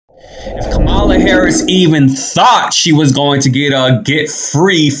Harris even thought she was going to get a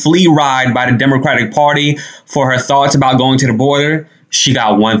flea ride by the Democratic Party for her thoughts about going to the border, she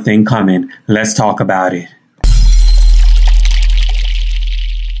got one thing coming. Let's talk about it.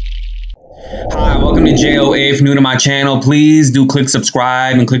 Hi, welcome to JOA. If new to my channel, please do click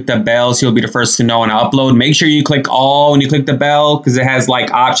subscribe and click the bell so you'll be the first to know when I upload. Make sure you click all when you click the bell because it has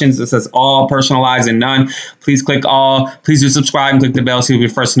like options. It says all, personalized, and none. Please click all. Please do subscribe and click the bell so you'll be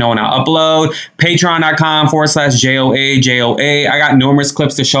the first to know when I upload. Patreon.com/JOA. I got numerous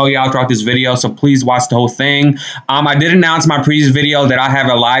clips to show y'all throughout this video, so please watch the whole thing. I did announce in my previous video that I have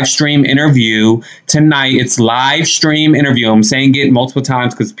a live stream interview tonight. It's live stream interview. I'm saying it multiple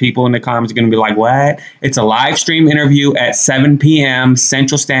times because people in the comments are going to be like, what? It's a live stream interview at 7 p.m.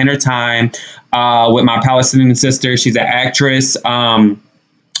 Central Standard Time with my Palestinian sister. She's an actress, a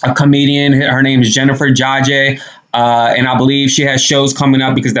comedian. Her name is Jennifer Jaje. And I believe she has shows coming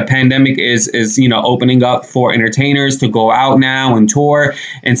up because the pandemic is opening up for entertainers to go out now and tour.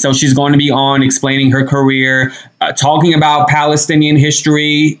 And so she's going to be on explaining her career, talking about Palestinian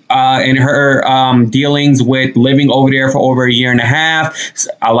history and her dealings with living over there for over a year and a half.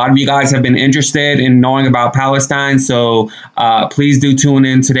 A lot of you guys have been interested in knowing about Palestine. So please do tune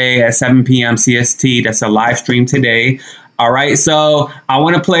in today at 7 p.m. CST. That's a live stream today. All right, so I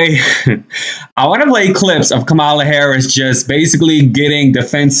want to play clips of Kamala Harris just basically getting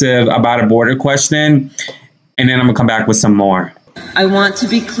defensive about a border question, and then I'm gonna come back with some more. I want to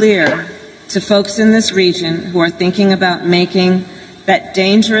be clear to folks in this region who are thinking about making that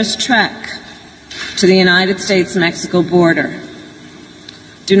dangerous trek to the United States-Mexico border.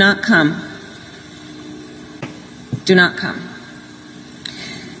 Do not come. Do not come.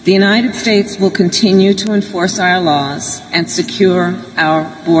 The United States will continue to enforce our laws and secure our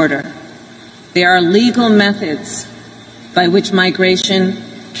border. There are legal methods by which migration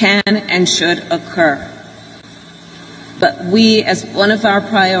can and should occur. But we, as one of our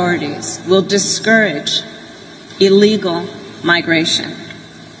priorities, will discourage illegal migration.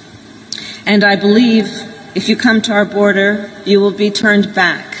 And I believe if you come to our border, you will be turned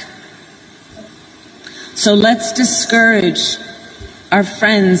back. So let's discourage our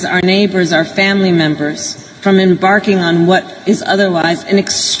friends, our neighbors, our family members from embarking on what is otherwise an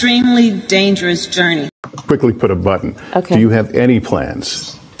extremely dangerous journey. Quickly put a button. Okay. Do you have any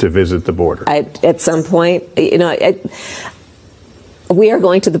plans to visit the border? At some point, we are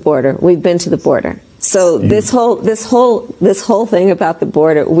going to the border. We've been to the border. So this whole thing about the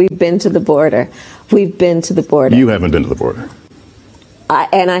border, we've been to the border. We've been to the border. You haven't been to the border.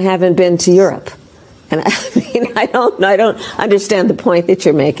 And I haven't been to Europe. And I mean, I don't understand the point that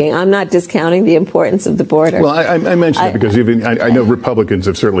you're making. I'm not discounting the importance of the border. Well, I mentioned it because I know Republicans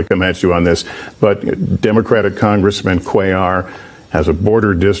have certainly come at you on this, but Democratic Congressman Cuellar has a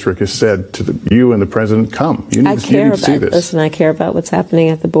border district, has said to you and the president, come. You need to see this. Listen, I care about what's happening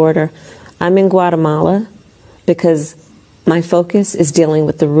at the border. I'm in Guatemala because my focus is dealing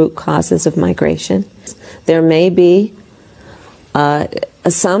with the root causes of migration. There may be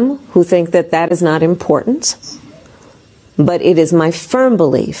some who think that that is not important, but it is my firm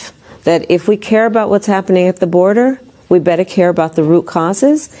belief that if we care about what's happening at the border, we better care about the root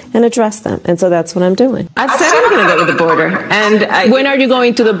causes and address them. And so that's what I'm doing. I've said I'm going to go to the border. And when are you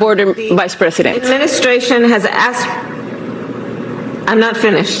going to the border, Vice President? The administration has asked. I'm not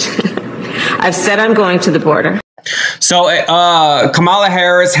finished. I've said I'm going to the border. So Kamala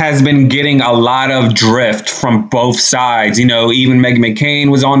Harris has been getting a lot of drift from both sides. Even Meghan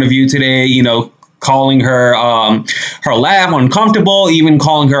McCain was on The View today, calling her laugh uncomfortable, even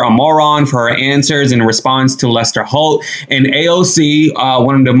calling her a moron for her answers in response to Lester Holt. And AOC,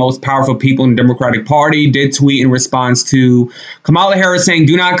 one of the most powerful people in the Democratic Party, did tweet in response to Kamala Harris saying,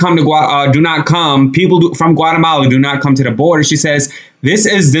 do not come. People from Guatemala do not come to the border. She says, this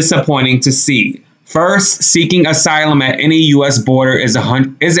is disappointing to see. First, seeking asylum at any U.S. border is a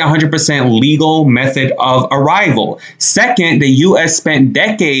 100% legal method of arrival. Second, the U.S. spent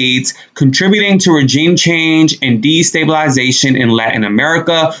decades contributing to regime change and destabilization in Latin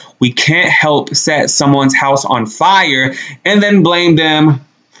America. We can't help set someone's house on fire and then blame them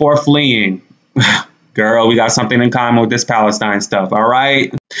for fleeing. Girl, we got something in common with this Palestine stuff, all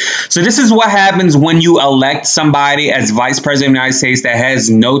right? So this is what happens when you elect somebody as vice president of the United States that has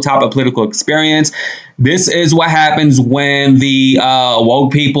no type of political experience. This is what happens when the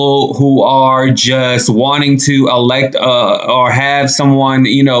woke people who are just wanting to elect or have someone,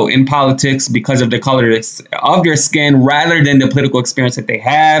 in politics because of the color of their skin rather than the political experience that they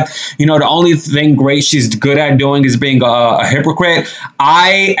have. The only thing great she's good at doing is being a hypocrite.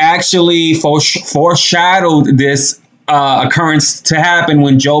 I actually foreshadowed this occurrence to happen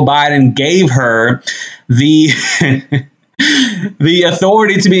when Joe Biden gave her the the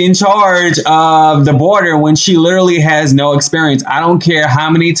authority to be in charge of the border when she literally has no experience. I don't care how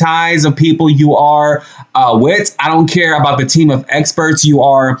many ties of people you are with. I don't care about the team of experts you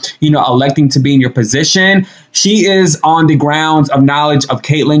are, electing to be in your position. She is on the grounds of knowledge of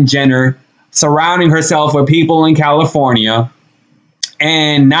Caitlyn Jenner, surrounding herself with people in California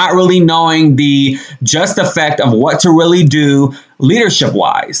and not really knowing the just effect of what to really do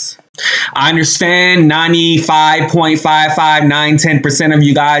leadership-wise. I understand 95.55910% of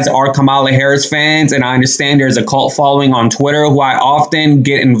you guys are Kamala Harris fans, and I understand there's a cult following on Twitter who I often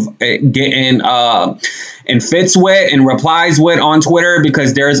get in fits with and replies with on Twitter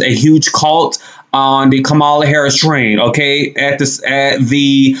because there's a huge cult on the Kamala Harris train, okay, at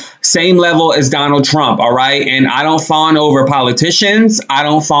the same level as Donald Trump, all right? And I don't fawn over politicians. I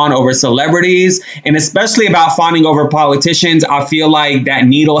don't fawn over celebrities. And especially about fawning over politicians, I feel like that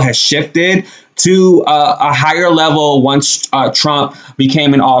needle has shifted to a higher level once Trump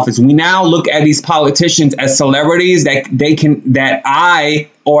became in office. We now look at these politicians as celebrities that I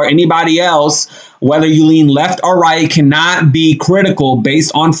or anybody else, whether you lean left or right, cannot be critical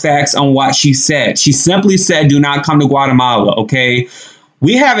based on facts on what she said. She simply said, do not come to Guatemala, okay?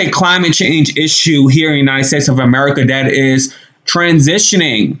 We have a climate change issue here in the United States of America that is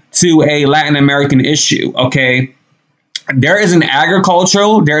transitioning to a Latin American issue, okay? There is an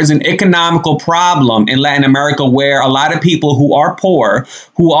economical problem in Latin America where a lot of people who are poor,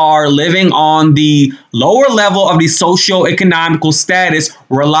 who are living on the lower level of the socio-economical status,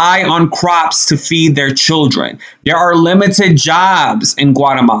 rely on crops to feed their children. There are limited jobs in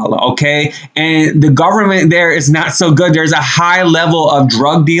Guatemala, okay? And the government there is not so good. There's a high level of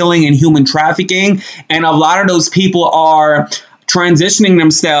drug dealing and human trafficking, and a lot of those people are transitioning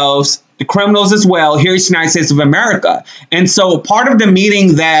themselves, the criminals as well, here in the United States of America. And so part of the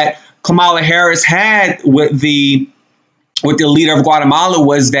meeting that Kamala Harris had with the leader of Guatemala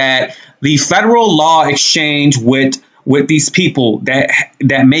was that the federal law exchange with these people that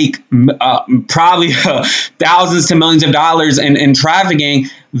make probably thousands to millions of dollars in trafficking,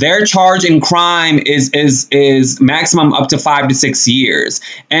 their charge in crime is maximum up to 5 to 6 years.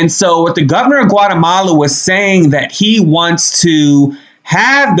 And so what the governor of Guatemala was saying, that he wants to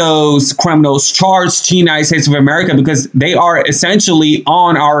have those criminals charged to the United States of America because they are essentially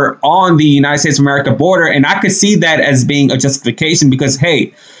on the United States of America border. And I could see that as being a justification because,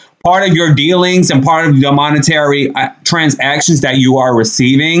 hey, part of your dealings and part of the monetary transactions that you are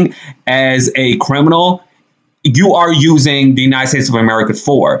receiving as a criminal, you are using the United States of America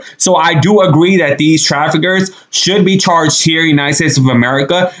for. So I do agree that these traffickers should be charged here in the United States of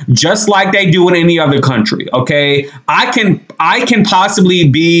America, just like they do in any other country. Okay, I can possibly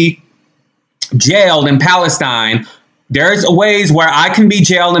be jailed in Palestine. There's ways where I can be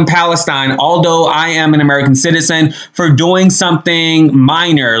jailed in Palestine, although I am an American citizen, for doing something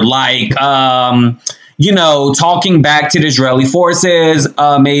minor like talking back to the Israeli forces,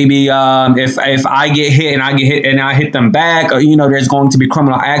 maybe if I get hit and I hit them back, there's going to be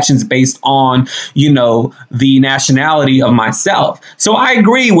criminal actions based on, the nationality of myself. So I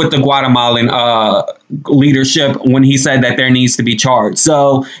agree with the Guatemalan leadership when he said that there needs to be charged.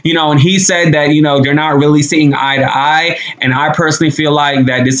 So, and he said that, they're not really seeing eye to eye. And I personally feel like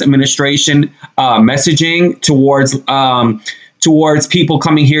that this administration messaging towards people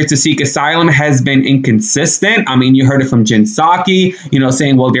coming here to seek asylum has been inconsistent. I mean, you heard it from Jen Psaki,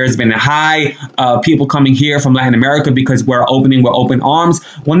 saying, well, there's been a high people coming here from Latin America because we're opening with open arms.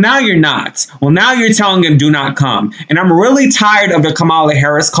 Well, now you're not. Well, now you're telling them do not come. And I'm really tired of the Kamala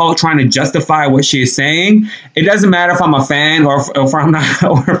Harris cult trying to justify what she is saying. It doesn't matter if I'm a fan or if I'm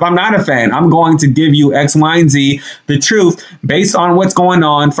not a fan. I'm going to give you X, Y, and Z, the truth, based on what's going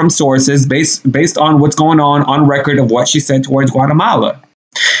on from sources, based on what's going on record of what she said towards Guatemala.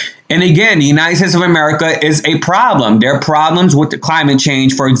 And again, the United States of America is a problem. There are problems with the climate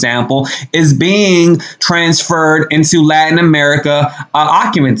change, for example, is being transferred into Latin America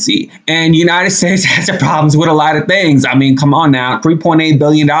occupancy. And the United States has problems with a lot of things. I mean, come on now, $3.8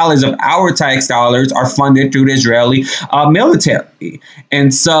 billion of our tax dollars are funded through the Israeli military.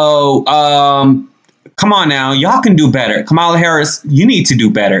 And so, come on now, y'all can do better. Kamala Harris, you need to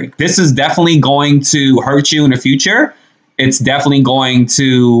do better. This is definitely going to hurt you in the future. It's definitely going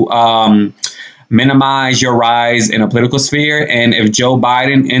to minimize your rise in a political sphere. And if Joe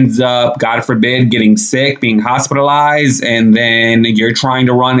Biden ends up, God forbid, getting sick, being hospitalized, and then you're trying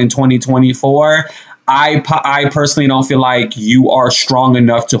to run in 2024, I personally don't feel like you are strong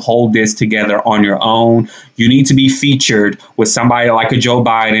enough to hold this together on your own. You need to be featured with somebody like a Joe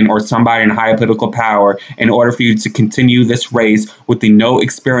Biden or somebody in high political power in order for you to continue this race with the no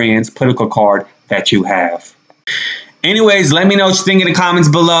experience political card that you have. Anyways, let me know what you think in the comments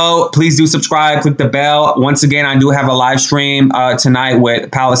below. Please do subscribe, click the bell. Once again, I do have a live stream tonight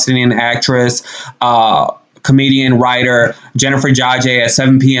with Palestinian actress, comedian, writer Jennifer Jaje at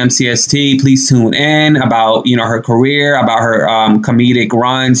 7 p.m. CST. Please tune in about, you know, her career, about her comedic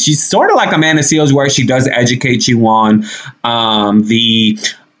runs. She's sort of like Amanda Seales, where she does educate you on the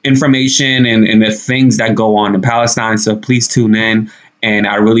information and the things that go on in Palestine. So please tune in. And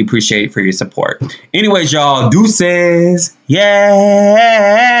I really appreciate it for your support. Anyways, y'all, deuces. Yay!